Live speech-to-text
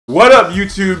What up,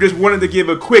 YouTube? Just wanted to give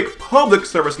a quick public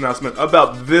service announcement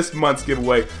about this month's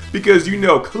giveaway because you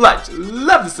know Clutch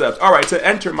love the subs. Alright, to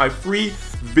enter my free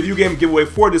video game giveaway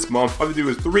for this month, all you have to do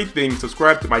is 3 things.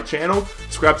 Subscribe to my channel,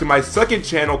 subscribe to my second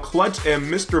channel, Clutch and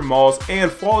Mr. Malls,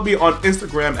 and follow me on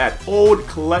Instagram at Old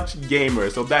Clutch Gamer.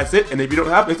 So that's it, and if you don't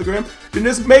have Instagram, then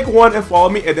just make one and follow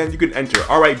me and then you can enter.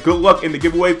 Alright, good luck in the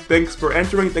giveaway. Thanks for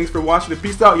entering, thanks for watching, and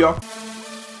peace out, y'all.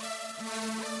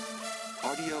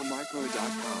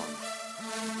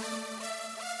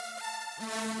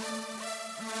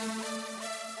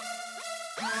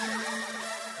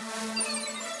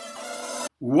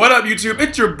 What up, YouTube?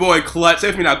 It's your boy Clutch. Say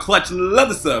with me now, Clutch love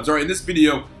the subs. Alright, in this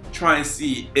video, try and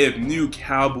see if new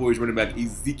Cowboys running back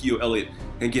Ezekiel Elliott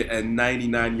can get a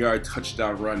 99-yard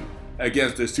touchdown run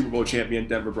against the Super Bowl champion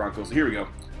Denver Broncos. So here we go.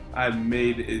 I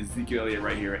made Ezekiel Elliott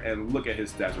right here, and look at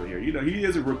his stats right here. You know, he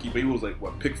is a rookie, but he was like,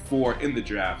 what, pick 4 in the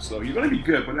draft. So he's going to be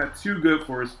good, but not too good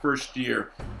for his first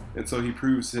year. And so he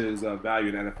proves his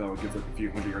value in the NFL and gets like a few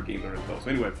 100-yard games under his belt.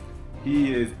 So anyway,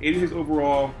 he is 86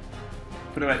 overall.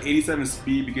 Put him at 87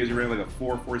 speed because he ran like a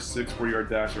 4.46 40-yard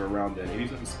dash or around that.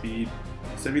 87 speed,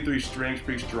 73 strength,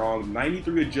 pretty strong,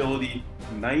 93 agility,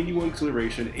 91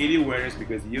 acceleration, 80 awareness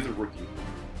because he is a rookie.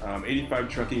 85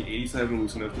 trucking, 87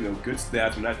 looseness, you know, good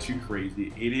stats, but not too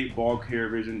crazy. 88 ball carrier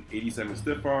vision, 87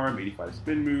 stiff arm, 85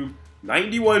 spin move,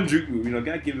 91 juke move. You know,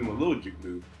 gotta give him a little juke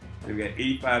move. And we got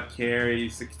 85 carry,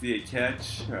 68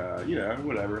 catch, you know,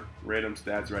 whatever. Random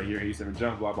stats right here, 87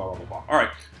 jump, blah, blah, blah, blah, blah. All right,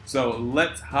 so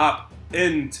let's hop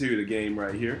into the game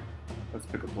right here. Let's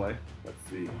pick a play. Let's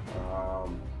see.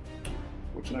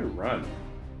 What should I run?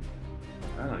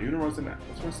 I don't know. You want to run something?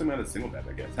 Let's run something out of single back,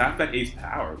 I guess. Halfback ace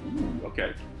power. Ooh,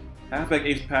 okay. Halfback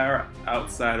ace power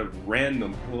outside of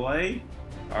random play.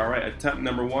 All right, attempt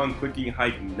number 1, clicking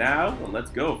hike now. Well,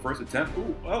 let's go. First attempt.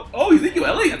 Ooh, oh, Ezekiel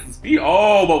Elliott has the speed.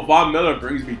 Oh, but Bob Miller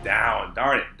brings me down.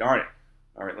 Darn it, darn it.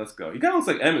 All right, let's go. He kind of looks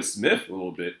like Emmitt Smith a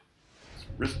little bit.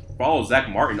 Just follow Zach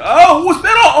Martin. Oh,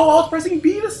 spin off. Oh, I was pressing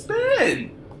B to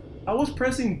spin. I was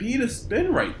pressing B to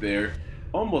spin right there.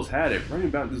 Almost had it. Running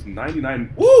back this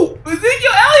 99. Ooh,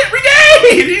 Ezekiel Elliott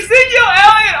regained. Ezekiel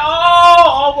Elliott. Oh,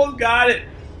 almost got it.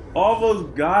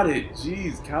 Almost got it.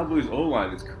 Jeez, Cowboys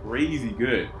O-line is crazy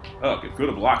good. Oh, okay, feel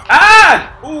the blocks.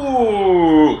 Ah!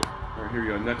 Ooh! All right, here we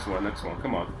go. Next one, next one.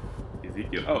 Come on.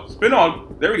 Ezekiel. Oh, spin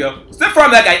on. There we go. Stiff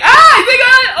arm that guy. Ah! Ezekiel!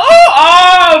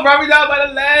 Oh! Brought me down by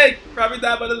the leg. Brought me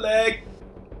down by the leg.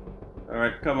 All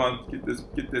right, come on. Get this,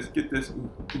 get this, get this. Ooh.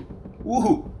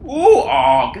 Ooh! Ooh!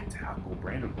 Oh, good tackle,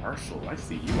 Brandon Marshall. I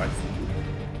see you. I see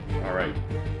you. All right.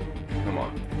 Come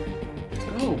on.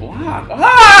 Oh, block.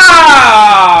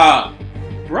 Ah!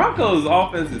 Broncos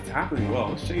offense is tackling well.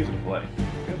 Let's change the play.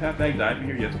 We have halfback dive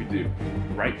here? Yes, we do.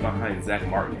 Right behind Zach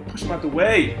Martin. Push him out the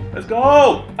way. Let's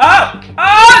go. Ah!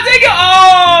 Ah! Take it!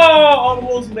 Oh!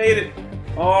 Almost made it.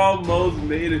 Almost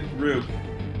made it through.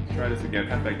 Let's try this again.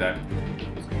 Halfback dive.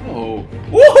 Let's go.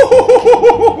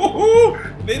 Ooh!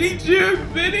 Vinny juke!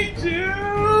 Vinny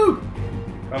juke!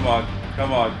 Come on.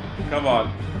 Come on. Come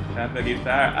on. Halfback gets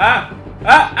tired. Ah!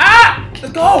 Ah! Ah!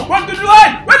 Let's go! Run through the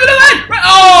line! Run through the line! Run!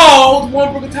 Oh!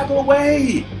 One broken tackle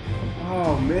away!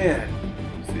 Oh, man.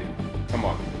 Let's see. Come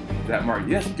on. That Mark.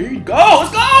 Yes, here you go!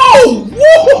 Let's go!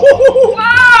 Woo!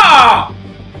 Ah!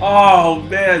 Oh,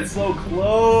 man. So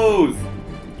close.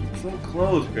 So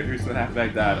close. Okay, here's the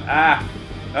halfback dive. Ah!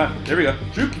 Ah, there we go.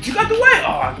 Drew, you got the way!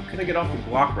 Oh, I couldn't get off the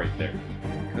block right there.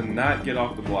 Could not get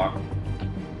off the block.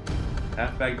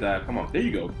 Halfback dive. Come on. There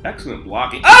you go. Excellent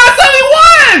blocking. Ah!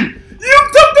 71! You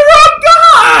took the wrong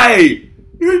guy!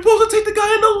 You're supposed to take the guy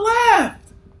on the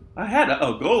left! I had to.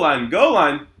 Oh, goal line, goal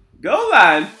line, goal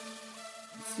line.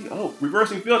 Let's see. Oh,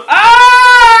 reversing field.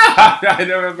 Ah! I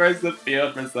never reversed the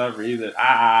field for some reason.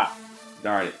 Ah!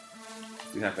 Darn it.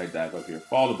 We halfback dive up here.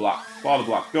 Follow the block. Follow the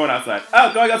block. Going outside.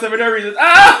 Oh, going outside for no reason.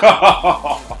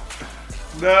 Ah!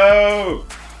 No!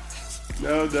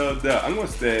 No, no, no. I'm going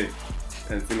to stay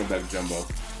and single back jumbo.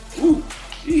 Ooh,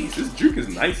 jeez, this juke is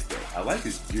nice though. I like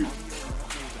this juke.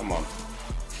 Come on.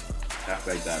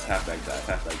 Halfback dive, halfback dive,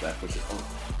 halfback dive, push it. Oh,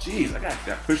 jeez, I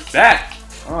got pushed back.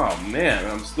 Oh man,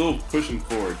 I'm still pushing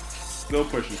forward. Still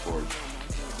pushing forward.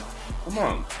 Come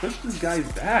on, push this guy's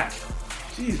back.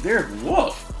 Jeez, Derek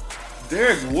Wolfe.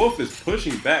 Derek Wolfe is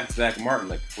pushing back Zach Martin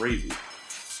like crazy.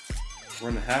 We're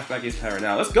in the halfback ace power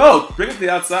now. Let's go! Bring it to the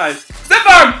outside. Stiff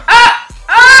arm! Ah!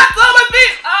 Ah! It's on my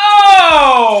feet!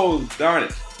 Oh! Darn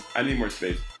it. I need more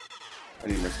space. I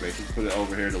need more space. Let's put it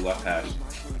over here to the left hash.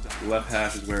 The left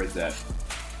hash is where it's at.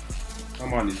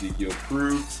 Come on, Ezekiel.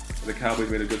 Prove that the Cowboys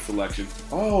made a good selection.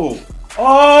 Oh!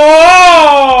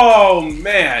 Oh!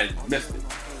 Man! Missed it.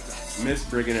 Miss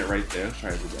bringing it right there. Let's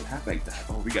try to do that. Halfback dive.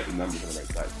 Oh, we got the numbers on the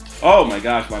right side. Oh my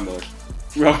gosh, Von Miller.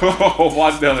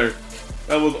 Von Miller.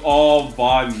 That was all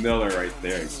Von Miller right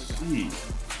there. Jeez.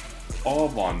 All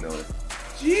Von Miller.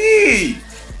 Jeez.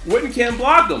 Witten can't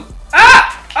block him.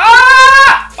 Ah!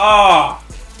 Ah! Ah!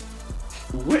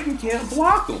 Witten can't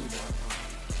block him.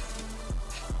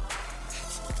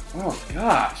 Oh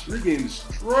gosh, we're getting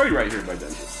destroyed right here by Denver.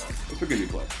 Let's pick a new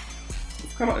play.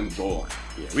 Let's come out in goal line.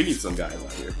 Yeah, we need some guys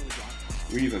out here.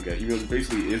 We need some guys, even though it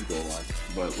basically is goal line.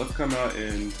 But let's come out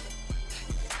in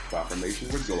formation.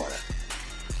 Where's goal line at?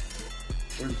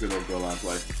 Where's the good old goal line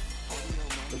play?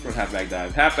 Let's run halfback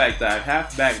dive. Halfback dive.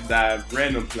 Halfback dive.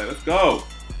 Random play. Let's go.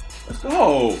 Let's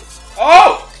go.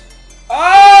 Oh!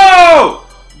 Oh!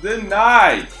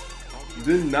 Denied.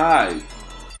 Denied.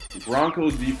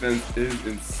 Broncos defense is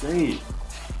insane.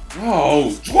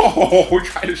 Oh, whoa, we're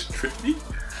trying to strip me?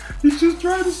 He's just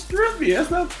trying to strip me.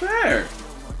 That's not fair.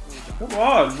 Come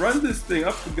on, run this thing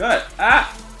up the gut.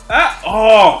 Ah, ah,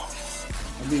 oh.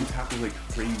 I'm being tackled like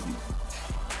crazy.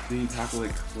 Being tackled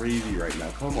like crazy right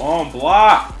now. Come on,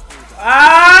 block.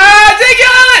 Ah,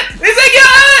 Ezekiel Elliott! Ezekiel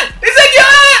Elliott! Ezekiel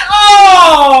Elliott!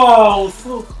 Oh,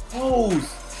 so close.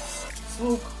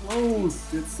 So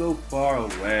close. It's so far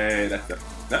away. That's the.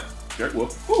 Sure.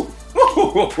 Whoop. Ooh.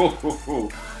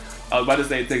 I was about to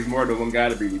say it takes more than one guy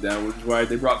to bring me down, which is why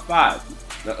they brought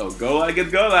 5. Uh-oh. Goal line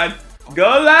against goal line.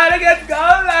 Goal line against goal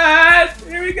line.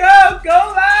 Here we go.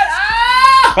 Goal line.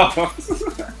 Ah!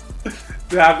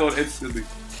 Tackle instantly.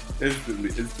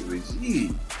 Instantly.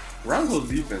 Gee. Broncos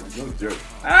defense is no joke.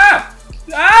 Ah!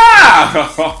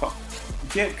 Ah! You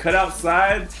can't cut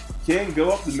outside. Can't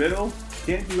go up the middle.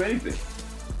 Can't do anything.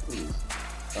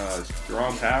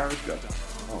 Strong power. Let's go.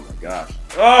 Oh my gosh.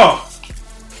 Oh!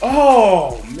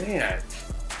 Oh man.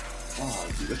 Oh,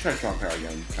 dude. Let's try strong power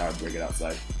again. Try to break it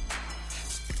outside.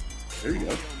 There you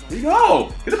go. There you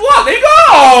go. Get the block. There you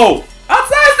go.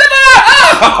 Outside step out.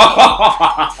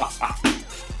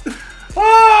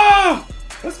 Oh!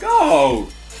 Let's go.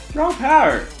 Strong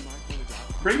power.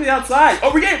 Bring me outside.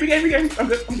 Oh, we game. I'm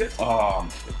good. Oh,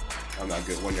 I'm not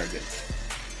good. 1 yard gain.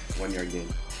 1 yard gain.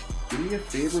 Give me a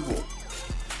favorable.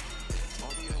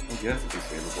 I guess it's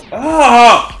favorable.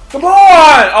 Oh! Come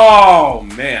on! Oh,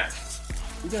 man.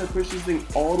 We gotta push this thing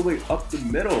all the way up the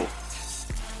middle.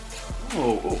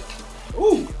 Oh.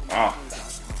 Ah.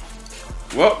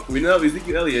 Well, we know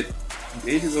Ezekiel Elliott is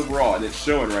 86 overall, and it's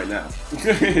showing right now.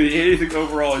 The 86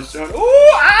 overall is showing.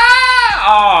 Ooh!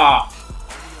 Ah!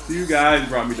 2 guys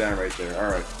brought me down right there.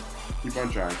 Alright. Keep on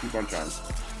trying.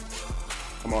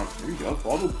 Come on. There you go.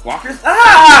 All those blockers.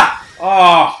 Ah!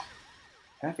 Oh!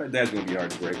 Halfback dad's gonna be hard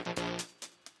to break.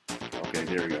 Okay,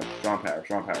 there we go. Strong power.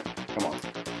 Come on.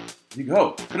 There you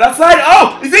go. Get outside.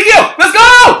 Oh! Ezekiel! Let's go!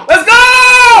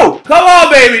 Come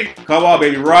on,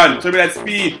 baby. Run. Show me that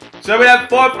speed. Show me that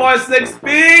 4.6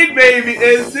 speed, baby.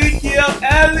 Ezekiel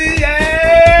Elliott!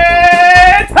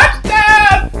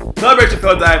 Touchdown! Celebration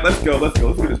field dive. Let's go. Look at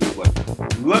this replay.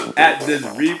 Look at this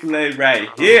replay right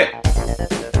here.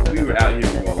 We were out here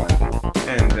in the goal line.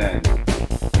 And then,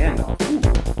 handoff. Ooh.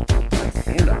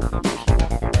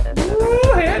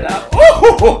 Handoff.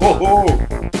 Ooh!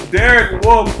 Derek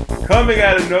Wolf coming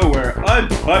out of nowhere,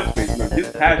 untouched, basically.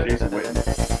 Gets past Jason Witten.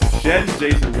 Sheds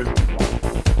Jason Witten.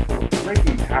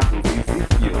 Breaking tackles,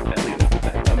 Ezekiel Elliott.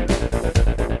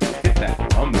 Hit that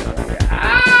thumbnail right there.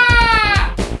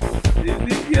 Ah!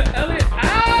 Ezekiel Elliott.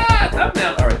 Ah!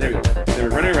 Thumbnail. Alright, there we go. They were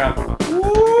running around.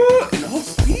 Ooh! And all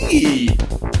speed.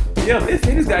 Yeah, they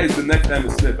say this guy is the next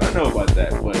Emmitt Smith. I know about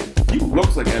that, but he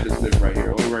looks like Emmitt Smith right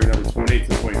here. Only wearing number 28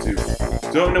 to 22.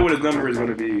 Don't know what his number is going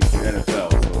to be in the NFL,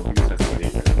 so he just has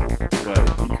 28 here. But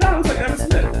he kind of looks like Emmitt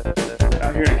Smith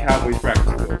out here in the Cowboys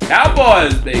practice field.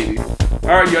 Cowboys, baby!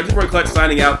 Alright, y'all, just Clutch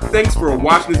signing out. Thanks for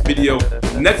watching this video.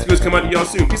 The next video's coming out to y'all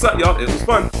soon. Peace out, y'all. It was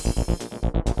fun.